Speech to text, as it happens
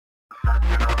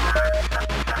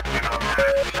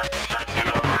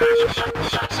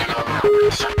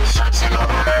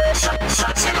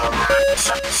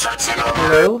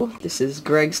Hello, this is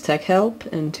Greg's Tech Help,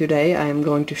 and today I am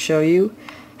going to show you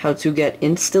how to get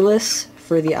Installous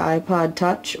for the iPod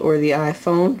Touch or the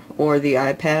iPhone or the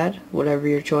iPad, whatever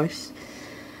your choice.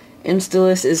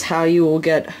 Installous is how you will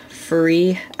get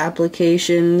free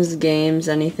applications, games,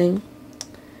 anything.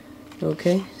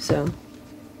 Okay, so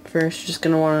first you're just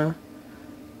going to want to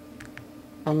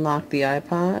unlock the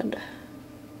iPod.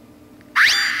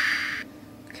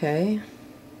 Okay.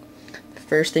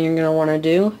 First thing you're going to want to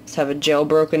do is have a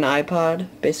jailbroken iPod,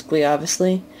 basically,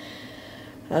 obviously,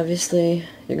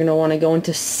 you're going to want to go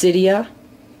into Cydia.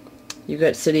 You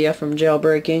got Cydia from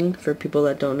jailbreaking, for people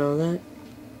that don't know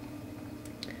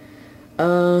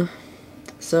that.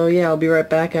 So yeah, I'll be right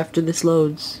back after this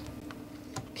loads.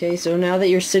 Okay, so now that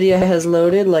your Cydia has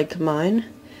loaded, like mine,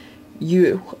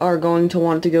 you are going to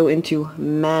want to go into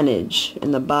Manage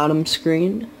in the bottom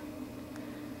screen.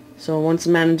 So once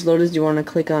Manage loaded, you want to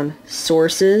click on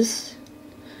Sources,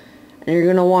 and you're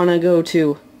going to want to go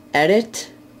to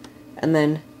Edit, and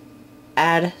then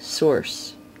Add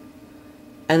Source.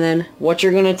 And then what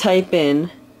you're going to type in,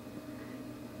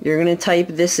 you're going to type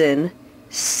this in,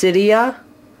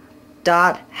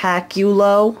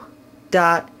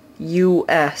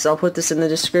 cydia.hackulo.us. I'll put this in the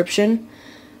description.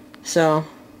 So,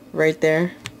 right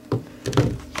there.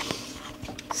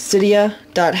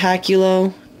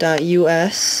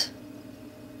 cydia.hackulo.us.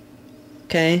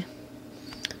 Okay,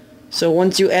 so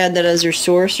once you add that as your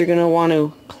source, you're going to want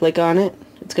to click on it.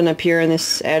 It's going to appear in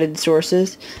this added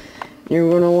sources. You're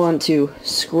going to want to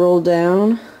scroll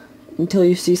down until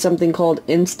you see something called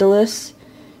Installous.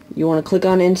 You want to click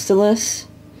on Installous,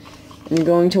 and you're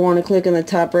going to want to click in the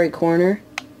top right corner.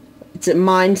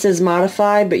 Mine says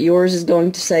modify, but yours is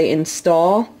going to say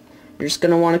install. You're just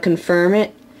going to want to confirm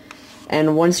it,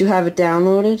 and once you have it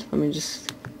downloaded, let me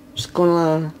just going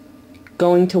to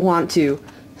want to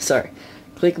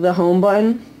click the home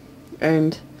button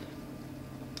and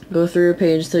go through your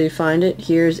page till you find it.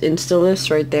 Here's Installous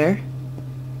right there.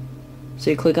 So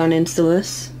you click on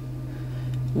Installous.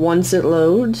 Once it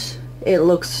loads, it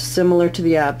looks similar to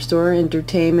the App Store,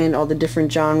 entertainment, all the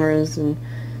different genres and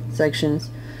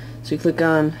sections. So you click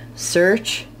on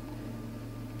search.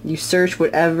 You search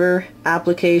whatever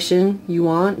application you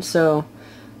want. So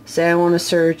say I want to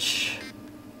search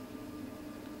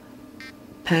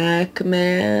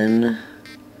Pac-Man.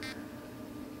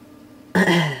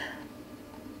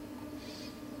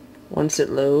 Once it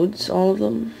loads all of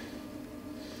them,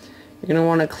 you're going to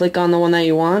want to click on the one that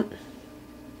you want.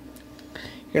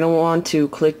 You're going to want to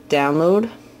click download.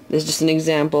 This is just an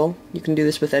example. You can do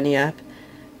this with any app.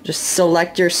 Just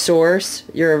select your source,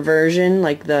 your version,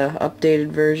 like the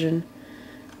updated version.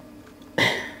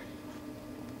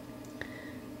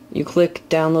 You click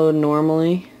download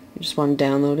normally. You just want to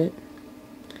download it.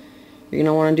 You're going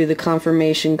to want to do the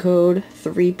confirmation code,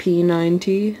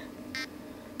 3P9T.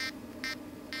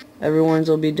 Everyone's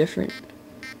will be different.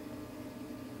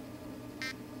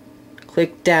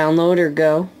 Click download or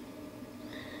go.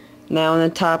 Now in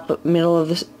the middle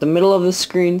of the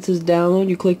screen it says download.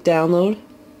 You click download.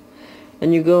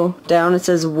 And you go down, it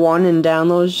says 1 in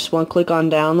downloads. Just want to click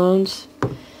on downloads.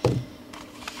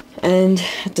 And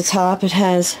at the top it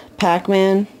has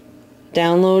Pac-Man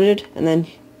downloaded, and then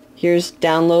here's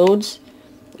downloads,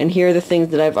 and here are the things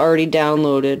that I've already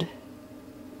downloaded.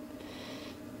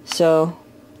 So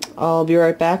I'll be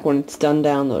right back when it's done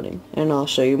downloading, and I'll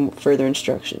show you further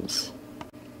instructions.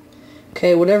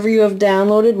 Okay, whatever you have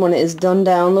downloaded, when it is done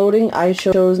downloading, I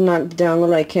chose not to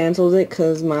download. I canceled it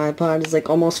because my iPod is like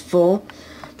almost full.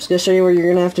 I'm just going to show you what you're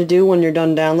going to have to do when you're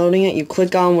done downloading it. You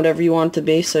click on whatever you want it to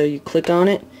be, so you click on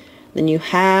it. Then you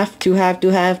have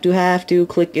to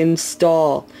click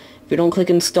install. If you don't click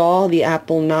install, the app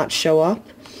will not show up.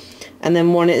 And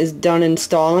then when it is done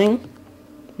installing,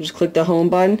 you just click the home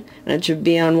button, and it should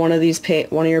be on one of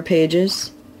your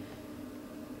pages.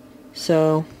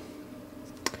 So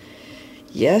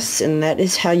yes, and that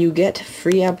is how you get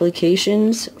free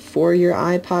applications for your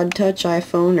iPod Touch,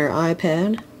 iPhone, or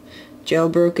iPad.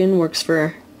 Jailbroken works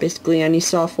for basically any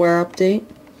software update.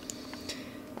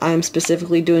 I'm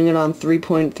specifically doing it on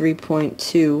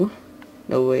 3.3.2.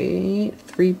 No, wait.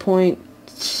 3.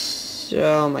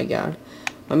 Oh my god.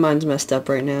 My mind's messed up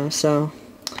right now, so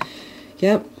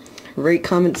yep. Rate,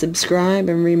 comment, subscribe,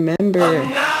 and remember, I'm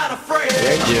not afraid.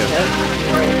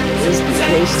 is the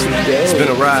place to go. It's been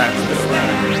a ride.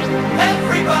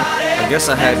 I guess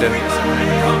I had to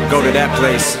go to that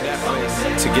place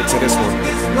to get to this one.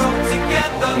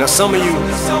 Now some of you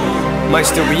might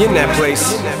still be in that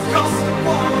place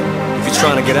if you're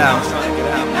trying to get out.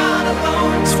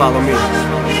 It's follow me.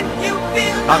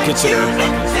 I'll get you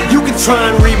there. You can try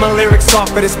and read my lyrics off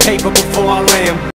of this paper before I lay 'em.